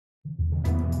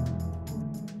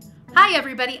Hi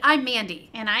everybody, I'm Mandy.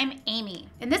 And I'm Amy.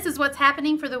 And this is what's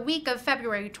happening for the week of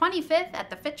February 25th at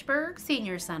the Fitchburg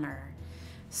Senior Center.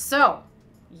 So,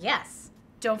 Yes.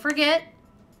 don't forget,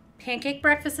 pancake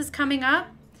breakfast is coming up.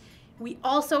 We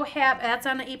also have, that's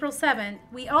on April 7th,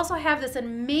 we also have this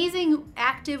amazing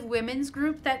active women's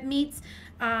group that meets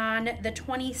on the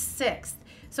 26th.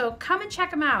 So come and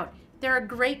check them out. They're a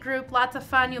great group, lots of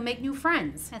fun, you'll make new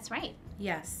friends. That's right.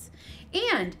 Yes.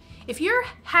 And if you're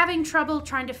having trouble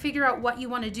trying to figure out what you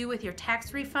want to do with your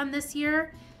tax refund this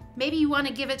year, maybe you want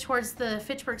to give it towards the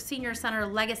Fitchburg Senior Center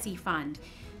Legacy Fund.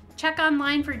 Check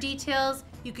online for details.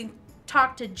 You can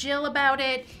talk to Jill about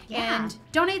it and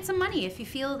donate some money if you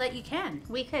feel that you can.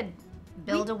 We could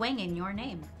build a wing in your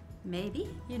name. Maybe.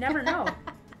 You never know.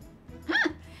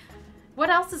 What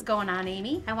else is going on,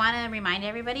 Amy? I want to remind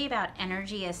everybody about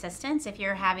energy assistance. If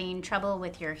you're having trouble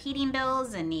with your heating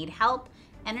bills and need help,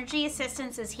 Energy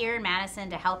Assistance is here in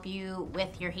Madison to help you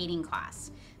with your heating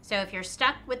costs. So if you're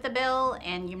stuck with the bill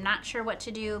and you're not sure what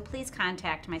to do, please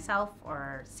contact myself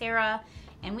or Sarah,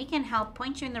 and we can help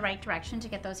point you in the right direction to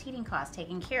get those heating costs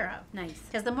taken care of. Nice.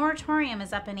 Because the moratorium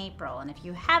is up in April, and if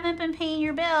you haven't been paying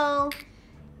your bill,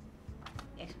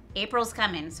 April's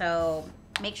coming, so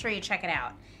make sure you check it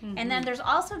out. And then there's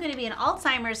also going to be an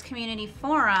Alzheimer's Community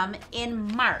Forum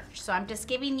in March. So I'm just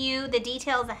giving you the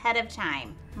details ahead of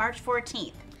time. March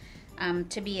 14th,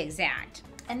 to be exact.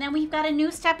 And then we've got a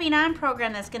new Stepping On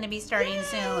program that's going to be starting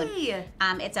soon.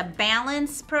 It's a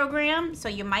balance program, so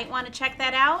you might want to check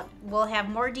that out. We'll have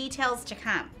more details to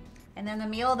come. And then the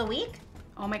meal of the week?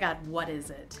 Oh my God, what is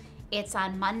it? It's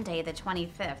on Monday the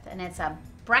 25th, and it's a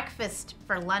breakfast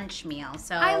for lunch meal.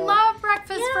 So I love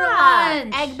breakfast for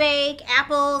lunch. Egg bake,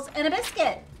 apples, and a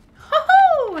biscuit.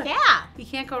 Woo-hoo! Yeah. You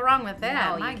can't go wrong with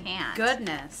that. No, My you can't.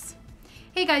 Goodness.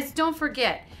 Hey guys, don't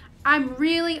forget, I'm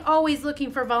really always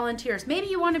looking for volunteers. Maybe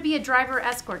you want to be a driver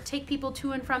escort, take people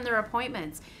to and from their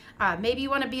appointments. Maybe you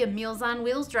want to be a Meals on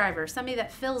Wheels driver, somebody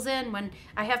that fills in when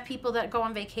I have people that go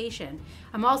on vacation.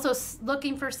 I'm also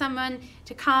looking for someone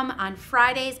to come on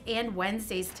Fridays and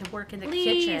Wednesdays to work in the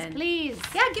kitchen. Please.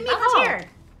 Yeah, give me a call. Volunteer.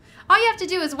 All you have to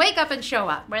do is wake up and show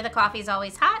up. Where the coffee's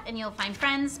always hot, and you'll find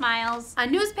friends, smiles, A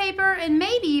newspaper, and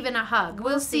maybe even a hug.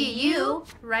 We'll see you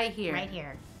right here. right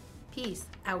here. Peace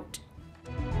out.